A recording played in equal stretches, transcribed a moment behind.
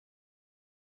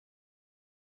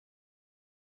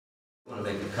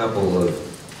make a couple of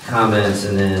comments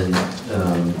and then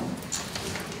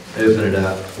open it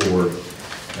up for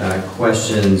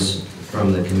questions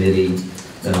from the committee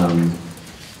and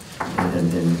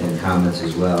comments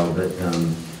as well, but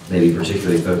maybe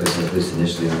particularly focusing, at least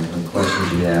initially, on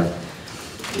questions you have.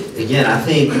 Again, I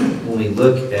think when we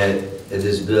look at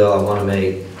this bill, I want to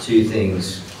make two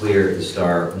things clear at the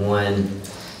start. One,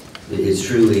 it's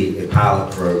truly a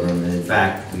pilot program, and in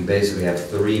fact, we basically have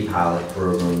 3 pilot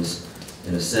programs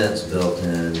in a sense built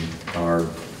in: our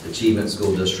Achievement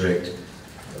School District,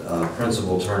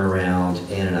 Principal Turnaround,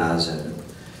 and an I-Zone.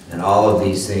 And all of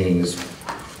these things,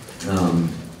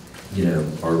 you know,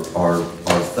 are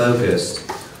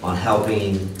focused on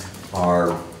helping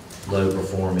our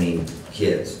low-performing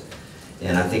kids.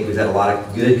 And I think we've had a lot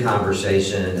of good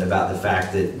conversation about the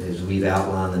fact that, as we've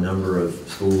outlined the number of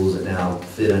schools that now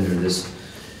fit under this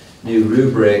new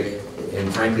rubric,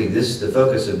 and frankly, the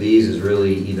focus of these is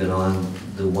really even on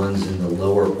the ones in the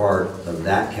lower part of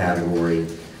that category.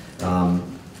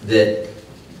 That,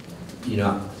 you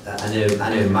know, I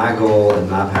know my goal and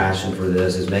my passion for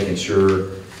this is making sure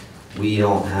we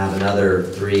don't have another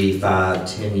 3, 5,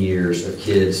 10 years of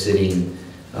kids sitting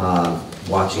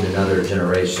watching another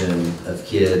generation of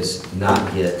kids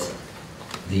not get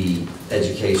the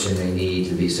education they need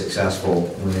to be successful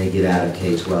when they get out of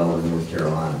K-12 in North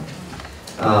Carolina.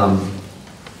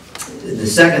 The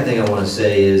second thing I want to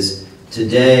say is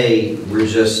today we're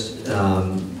just,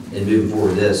 in moving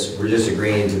forward with this, we're just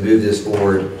agreeing to move this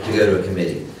forward to go to a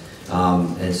committee.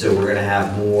 And so we're going to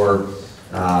have more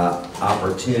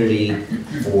opportunity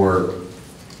for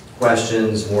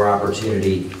questions, more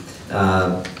opportunity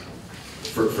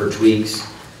for tweaks.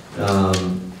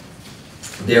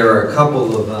 There are a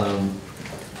couple of,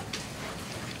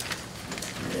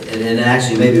 and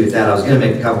actually maybe with that I was going to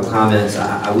make a couple comments.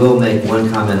 I will make one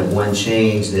comment of one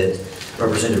change that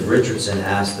Representative Richardson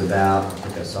asked about. I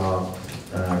think I saw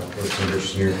Representative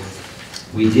here.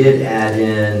 We did add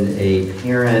in a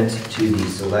parent to the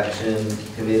selection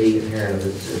committee, a parent of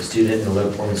a student in a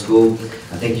low-performing school.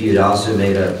 I think you had also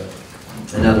made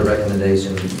another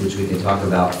recommendation, which we can talk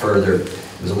about further.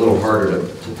 It was a little harder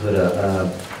to put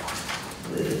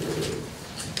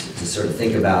to sort of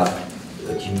think about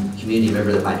a community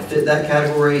member that might fit that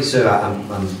category. So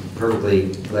I'm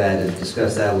perfectly glad to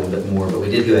discuss that a little bit more. But we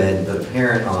did go ahead and put a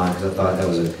parent on because I thought that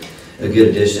was a good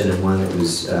addition and one that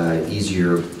was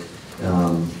easier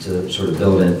to sort of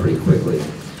build in pretty quickly.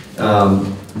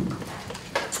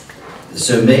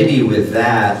 So maybe with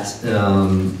that,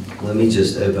 let me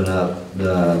just open up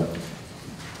the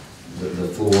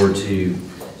floor to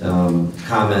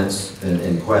comments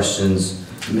and questions,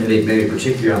 maybe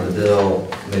particularly on the bill,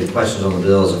 maybe questions on the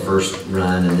bill as a first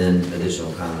run, and then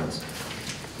additional comments.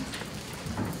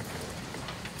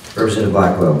 Representative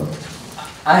Blackwell.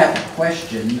 I have a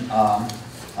question.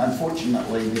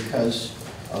 Unfortunately, because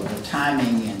of the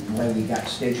timing and the way we got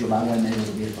scheduled, I wasn't able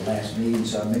to be at the last meeting,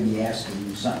 so I may be asking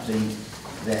you something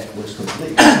that was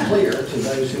completely clear to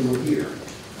those who were here.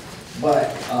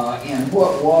 But in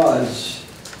what was,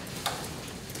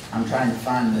 I'm trying to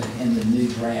find in the new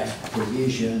draft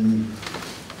provision,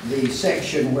 the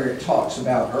section where it talks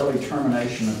about early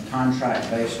termination of contract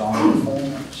based on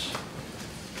performance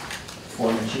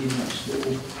for an achievement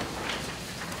school.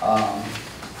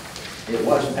 It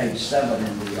was page 7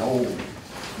 in the old,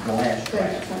 the last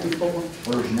draft. Page 24.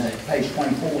 Version 8, page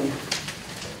 24.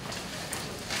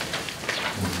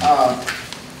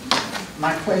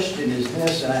 My question is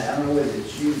this, and I don't know whether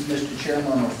it's you, Mr.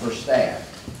 Chairman, or for staff.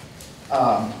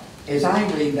 As I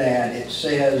read that, it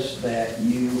says that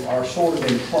you are sort of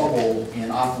in trouble in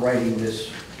operating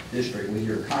this district with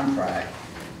your contract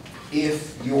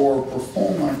if your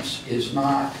performance is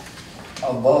not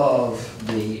above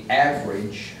the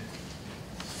average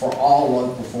for all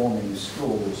low-performing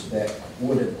schools that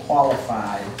would have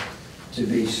qualified to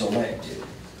be selected.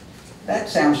 That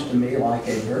sounds to me like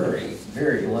a very,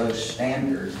 very low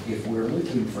standard if we're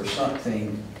looking for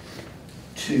something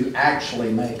to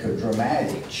actually make a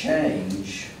dramatic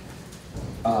change.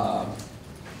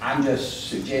 I'm just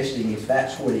suggesting if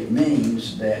that's what it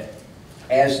means, that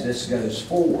as this goes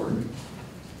forward,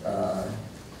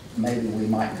 maybe we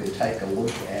might could take a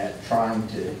look at trying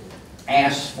to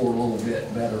ask for a little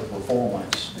bit better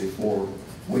performance before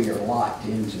we are locked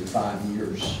into 5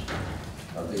 years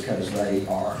because they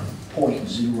are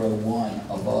 0.01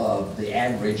 above the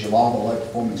average of all the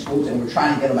low-performing schools, and we're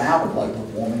trying to get them out of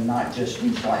low-performing, not just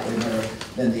do slightly better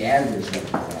than the average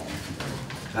low-performing.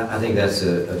 I think that's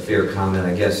a fair comment.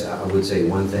 I guess I would say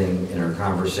one thing in our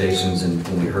conversations, and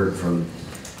when we heard from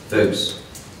folks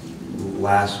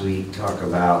last week talk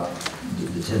about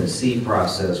the Tennessee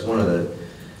process, one of the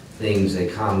things they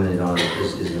commented on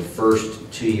is the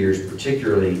first 2 years,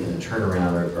 particularly in the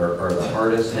turnaround, are the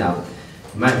hardest. Now,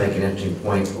 you might make an interesting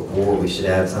point, or we should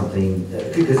add something,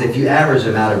 because if you average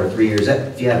them out over 3 years,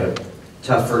 if you have a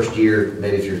tough first year,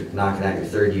 maybe if you're knocking out your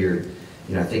third year,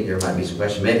 you know, I think there might be some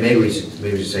question. Maybe we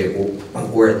should say,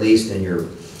 or at least in your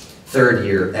third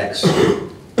year,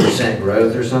 X%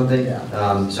 growth or something.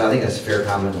 Yeah. So I think that's a fair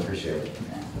comment. I appreciate it.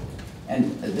 Yeah.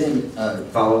 And then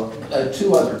Follow.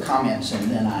 2 other comments, and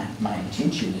then my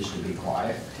intention is to be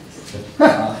quiet.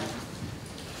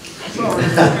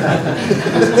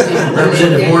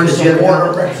 Representative Warren, did you have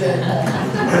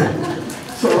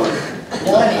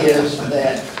One is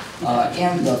that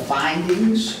in the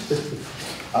findings,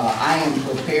 I am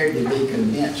prepared to be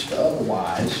convinced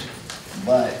otherwise,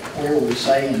 but where we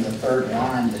say in the 3rd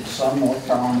line that some North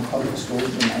Carolina public schools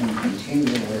remain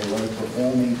continually low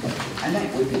performing, I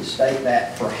think we could state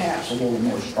that perhaps a little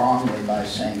more strongly by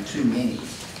saying too many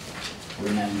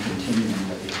remain continually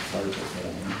low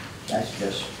performing. That's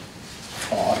just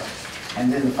thought.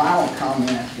 And then the final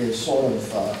comment is sort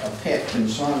of a pet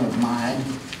concern of mine,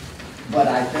 but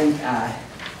I think I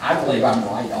believe I'm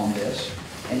right on this.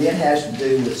 And it has to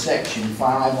do with section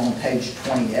 5 on page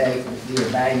 28 with the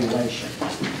evaluation.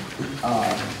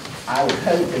 I would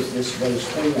hope as this goes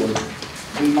forward,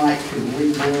 we could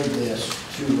reword this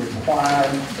to require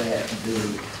that the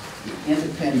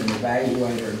independent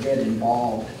evaluator get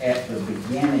involved at the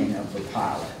beginning of the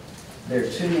pilot. There are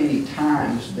too many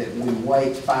times that we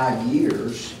wait 5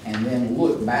 years and then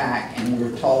look back and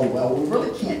we're told, well, we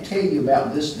really can't tell you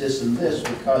about this, this, and this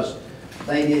because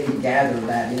they didn't gather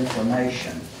that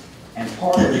information. And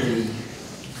part of the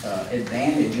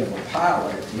advantage of a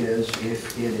pilot is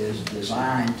if it is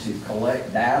designed to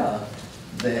collect data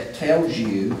that tells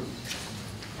you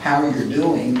how you're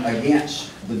doing against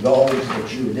the goals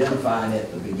that you identified at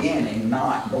the beginning,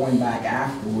 not going back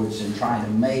afterwards and trying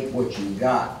to make what you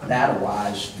got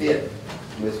data-wise fit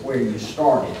with where you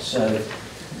started. So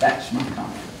that's my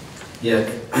comment. Yeah,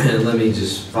 and let me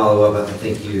just follow up. I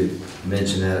think you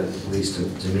mentioned that, at least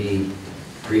to me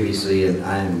previously, and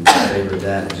I am in favor of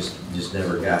that. It just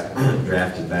never got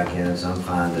drafted back in, so I'm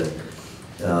fine to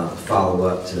follow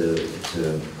up to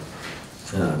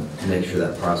make sure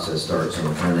that process starts on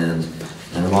the front end.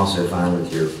 And I'm also fine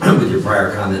with your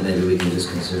prior comment. Maybe we can just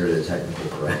consider it a technical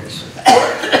correction.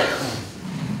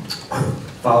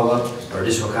 Follow up or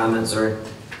additional comments, sorry.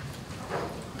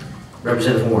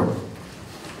 Representative Warren.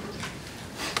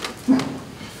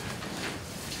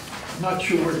 Not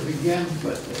sure where to begin,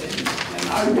 but and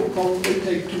I will probably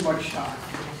take too much time.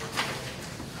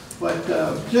 But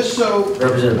just so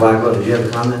Representative Blackwell, did you have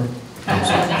a comment?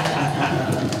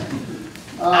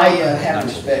 I have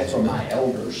respect for my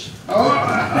elders. By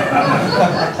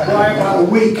about a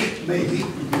week, maybe.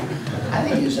 I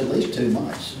think it's at least 2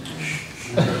 months.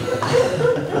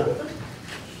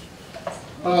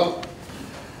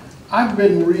 I've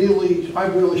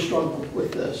really struggled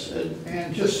with this,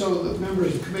 and just so the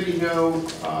members of the committee know,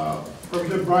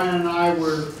 Representative Bryan and I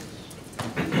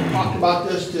talked about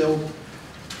this till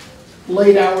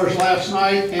late hours last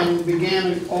night and began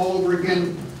it all over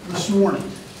again this morning.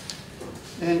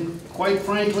 And quite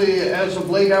frankly, as of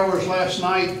late hours last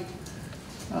night,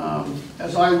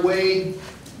 as I weighed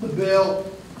the bill,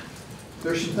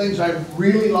 there's some things I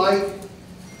really like,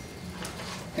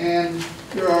 and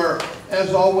there are,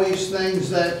 as always, things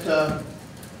that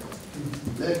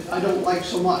that I don't like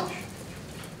so much.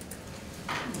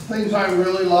 The things I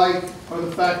really like are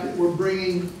the fact that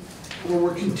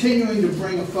we're continuing to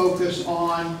bring a focus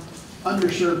on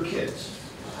underserved kids.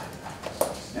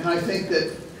 And I think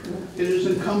that it is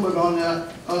incumbent on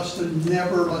us to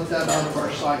never let that out of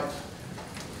our sight.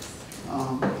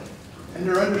 And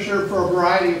they're underserved for a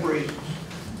variety of reasons.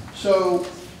 So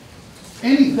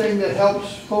anything that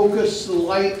helps focus the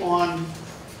light on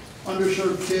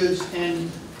underserved kids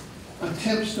and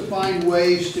attempts to find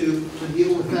ways to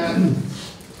deal with that,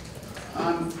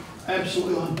 I'm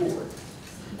absolutely on board.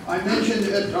 I mentioned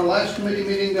at our last committee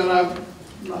meeting that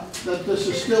that this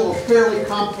is still a fairly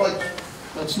complex,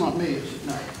 that's not me, is it?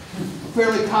 No. A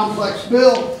fairly complex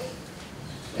bill.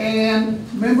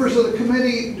 And members of the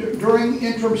committee, during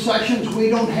interim sessions, we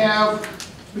don't have,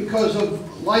 because of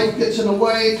life gets in the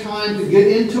way, time to get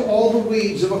into all the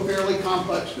weeds of a fairly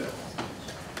complex bill.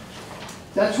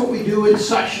 That's what we do in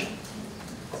session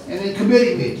and in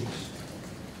committee meetings.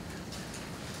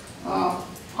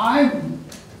 I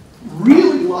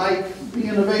really like the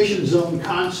innovation zone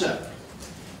concept.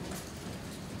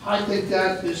 I think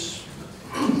that is,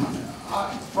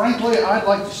 frankly, I'd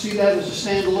like to see that as a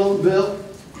standalone bill.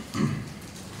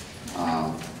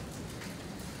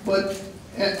 But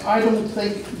And I don't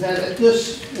think that at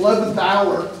this 11th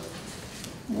hour,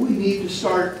 we need to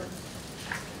start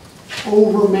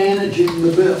over-managing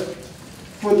the bill.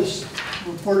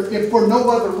 If for no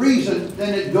other reason,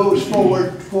 then it goes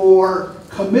forward for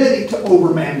committee to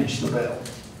over-manage the bill.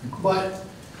 But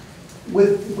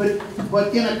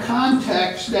in a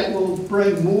context that will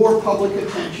bring more public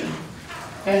attention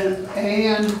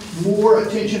and more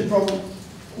attention from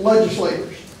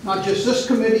legislators, not just this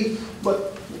committee,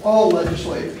 but all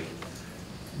legislators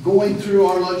going through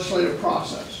our legislative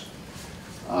process.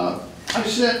 I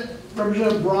sent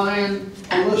Representative Bryan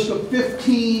a list of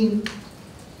 15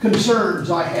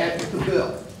 concerns I had with the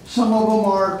bill. Some of them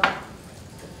are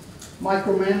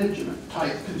micromanagement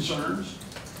type concerns.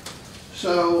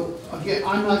 So again,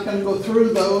 I'm not going to go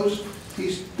through those.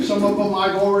 Some of them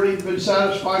I've already been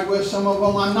satisfied with, some of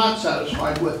them I'm not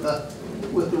satisfied with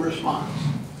the response.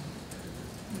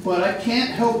 But I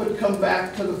can't help but come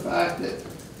back to the fact that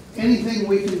anything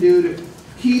we can do to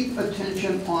keep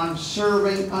attention on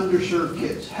serving underserved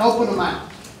kids, helping them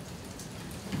out,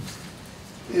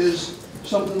 is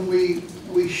something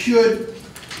we should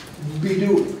be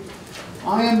doing.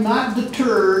 I am not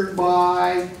deterred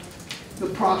by the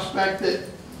prospect that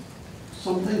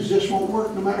some things just won't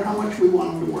work no matter how much we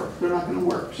want them to work. They're not going to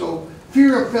work. So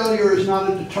fear of failure is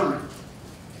not a deterrent.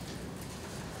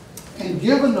 And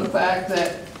given the fact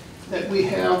that we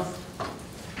have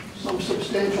some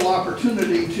substantial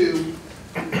opportunity to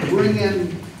bring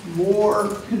in more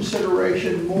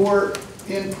consideration, more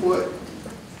input,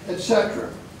 etc.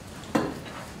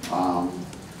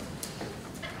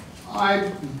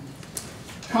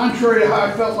 Contrary to how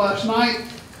I felt last night,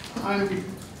 I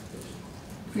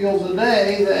feel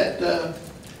today that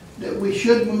we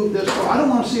should move this forward. I don't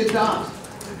want to see it die.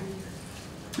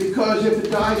 Because if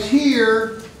it dies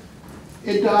here,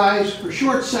 it dies for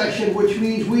short session, which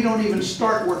means we don't even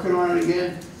start working on it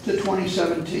again to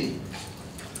 2017.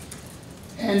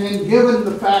 And then given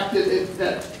the fact that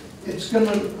it's going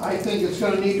to, I think it's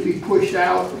going to need to be pushed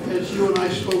out, as you and I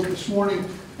spoke this morning,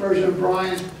 President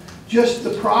Bryan, just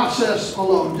the process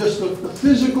alone, just the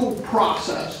physical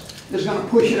process is going to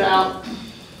push it out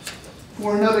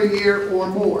for another year or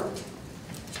more.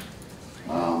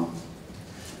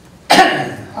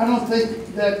 I don't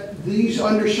think that these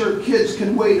underserved kids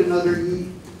can wait another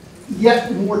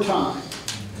yet more time.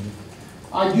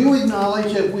 I do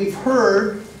acknowledge that we've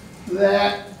heard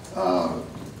that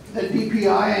that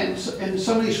DPI and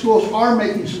some of these schools are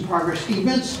making some progress.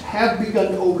 Events have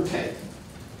begun to overtake.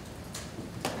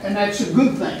 And that's a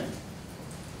good thing.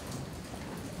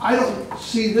 I don't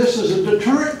see this as a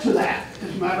deterrent to that.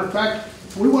 As a matter of fact,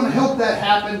 we want to help that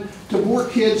happen to more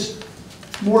kids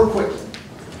more quickly.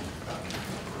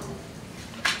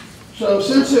 So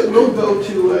since it will go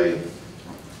to a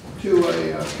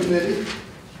committee,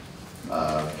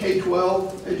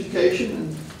 K-12 education,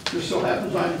 and just so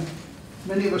happens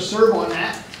many of us serve on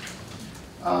that,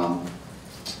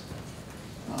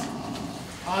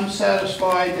 I'm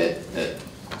satisfied that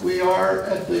we are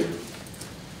at the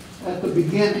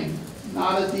beginning,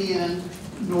 not at the end,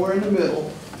 nor in the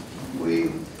middle.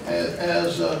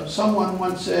 As someone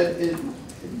once said,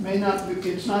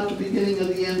 it's not the beginning of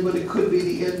the end, but it could be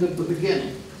the end of the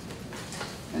beginning.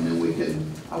 And then we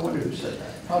can, I wonder who said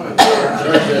that.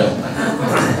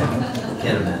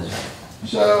 Can't imagine.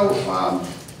 So,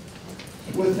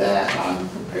 with that, I'm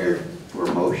prepared for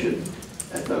a motion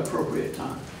at the appropriate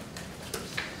time.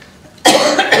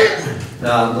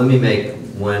 Let me make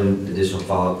one additional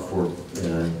follow-up for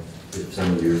if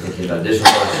some of you are thinking about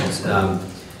additional questions.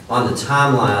 On the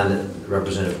timeline that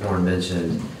Representative Horn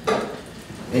mentioned,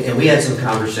 and we had some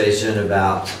conversation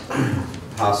about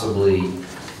possibly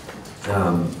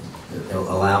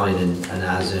allowing an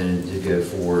IZON to go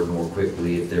forward more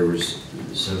quickly if there was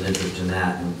some interest in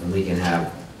that, and we can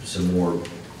have some more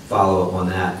follow-up on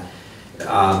that.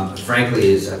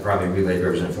 Frankly, as I probably relayed to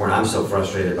Representative Horn, I'm so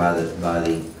frustrated by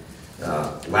the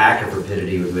lack of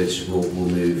rapidity with which we'll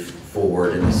move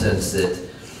forward, in the sense that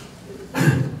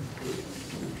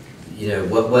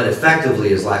what effectively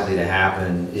is likely to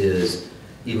happen is,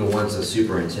 even once a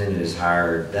superintendent is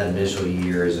hired, that initial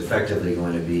year is effectively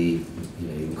going to be, you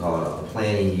can call it a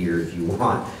planning year if you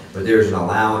want, but there's an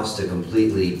allowance to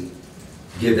completely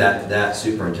give that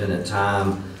superintendent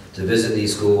time to visit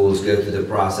these schools, go through the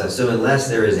process. So unless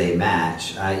there is a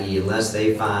match, i.e. unless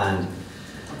they find,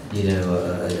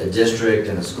 a district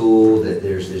and a school that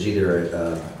there's either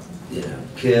a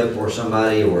KIP or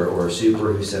somebody or a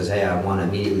super who says, hey, I want to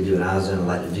immediately do an IZON, I'd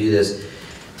like to do this,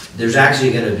 there's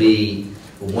actually going to be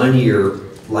 1 year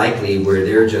likely where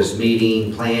they're just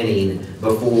meeting, planning,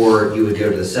 before you would go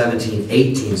to the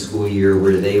 17-18 school year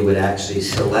where they would actually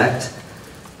select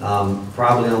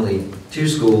probably only 2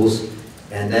 schools,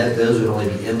 and those would only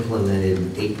be implemented in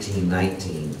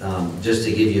 18-19. Just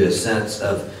to give you a sense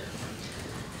of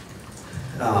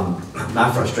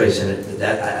my frustration,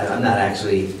 that I'm not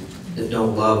actually,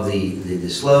 don't love the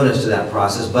slowness to that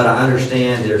process, but I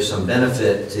understand there's some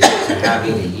benefit to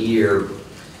having a year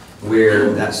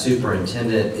where that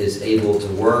superintendent is able to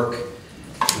work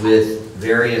with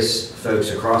various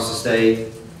folks across the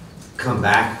state, come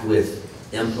back with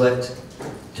input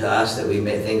to us that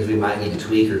things we might need to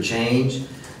tweak or change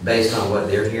based on what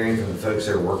they're hearing from the folks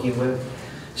they're working with.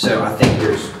 So I think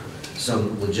there's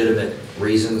some legitimate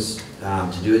reasons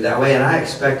to do it that way, and I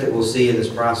expect that we'll see in this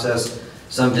process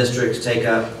some districts take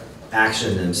up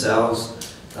action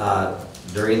themselves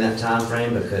during that time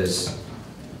frame because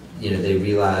they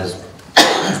realize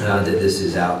that this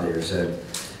is out there. So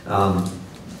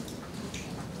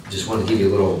just wanted to give you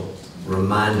a little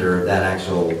reminder of that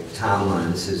actual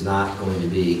timeline. This is not going to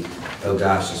be, oh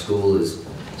gosh, the school is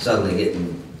suddenly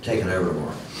getting taken over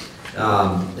tomorrow.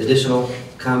 Additional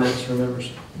comments from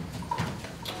members?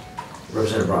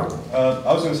 Representative Brockman.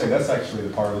 I was going to say that's actually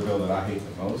the part of the bill that I hate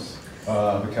the most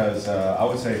because I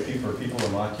would say for people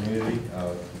in my community,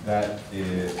 that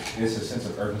it's a sense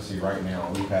of urgency right now.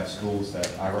 We have schools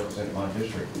that I represent in my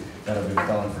district that have been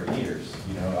failing for years.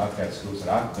 I've got schools that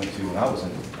I went to when I was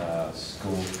in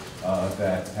school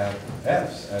that have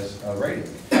Fs as a rating.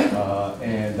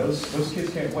 And those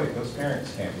kids can't wait. Those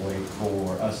parents can't wait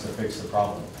for us to fix the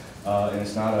problem. And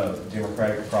it's not a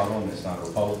Democratic problem, it's not a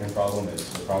Republican problem,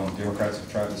 it's a problem Democrats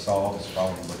have tried to solve, it's a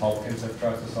problem Republicans have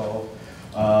tried to solve.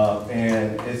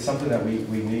 And it's something that we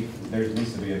need, there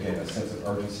needs to be, again, a sense of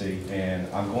urgency, and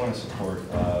I'm going to support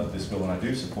this bill, and I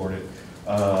do support it,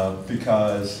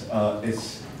 because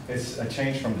it's a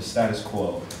change from the status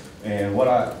quo. And what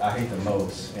I hate the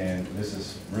most, and this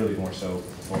is really more so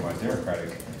for my Democratic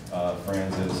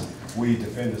friends, is we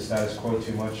defend the status quo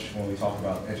too much when we talk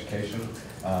about education,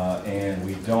 and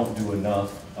we don't do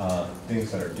enough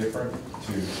things that are different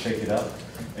to shake it up.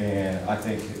 And I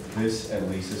think this, at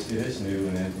least, it is new,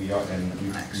 and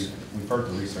we've heard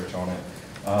the research on it,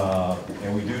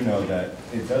 and we do know that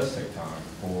it does take time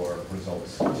for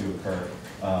results to occur.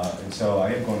 And so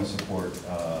I am going to support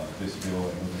this bill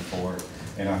and moving forward,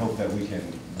 and I hope that we can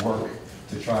work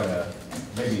to try to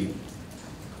maybe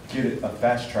get a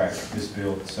fast track this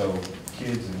bill so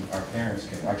kids and our parents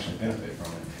can actually benefit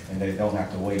from it, and they don't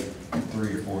have to wait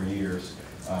 3 or 4 years,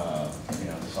 to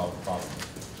solve the problem.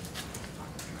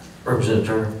 Representative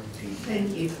Turner.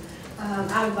 Thank you.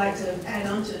 I would like to add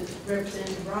on to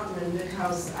Representative Brockman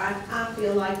because I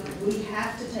feel like we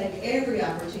have to take every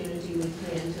opportunity we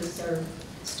can to serve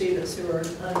students who are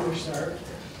underserved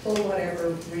for whatever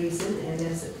reason, and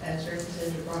as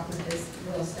Representative Brockman has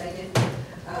well stated.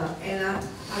 And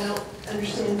I don't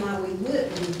understand why we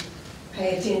wouldn't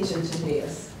pay attention to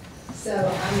this. So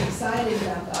I'm excited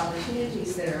about the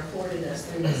opportunities that are afforded us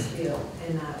through this bill,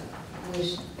 and I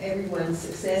wish everyone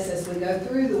success as we go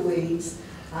through the weeds.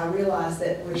 I realize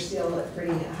that we're still at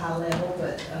pretty high level,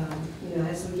 but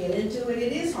as we get into it,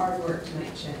 it is hard work to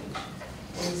make change.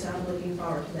 And so I'm looking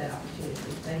forward to that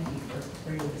opportunity. Thank you for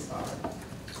bringing this forward.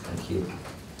 Thank you.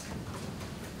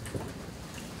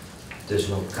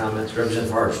 Additional comments,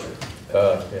 Representative Harvester.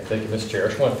 Thank you, Mr. Chair. I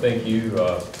just want to thank you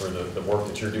for the work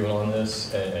that you're doing on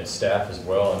this, and staff as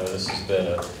well. I know this has been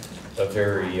a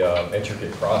very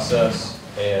intricate process,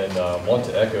 and want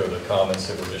to echo the comments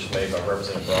that were just made by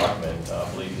Representative Brockman.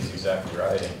 I believe he's exactly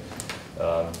right,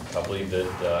 and I believe that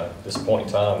at this point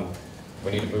in time,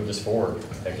 we need to move this forward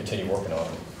and continue working on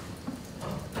it.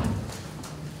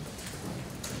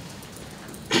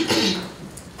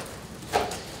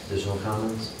 Additional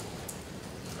comments?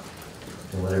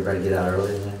 Can let everybody get out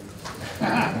early today?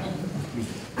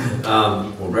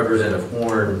 Well, Representative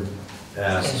Horn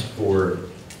asked for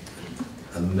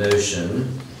a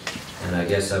motion, and I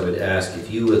guess I would ask if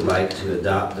you would like to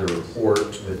adopt the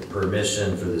report with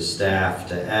permission for the staff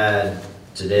to add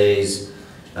today's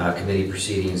committee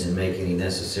proceedings and make any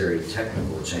necessary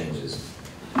technical changes.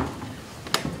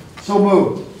 So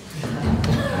moved. I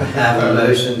have a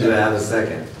motion. Do I have a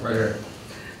second? Right here.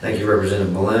 Thank you,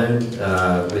 Representative Malone.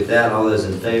 With that, all those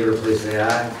in favor, please say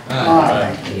aye.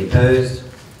 Aye. Any opposed?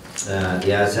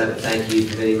 The ayes have it. Thank you,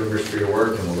 committee members, for your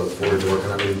work, and we'll look forward to working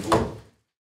on it moving forward.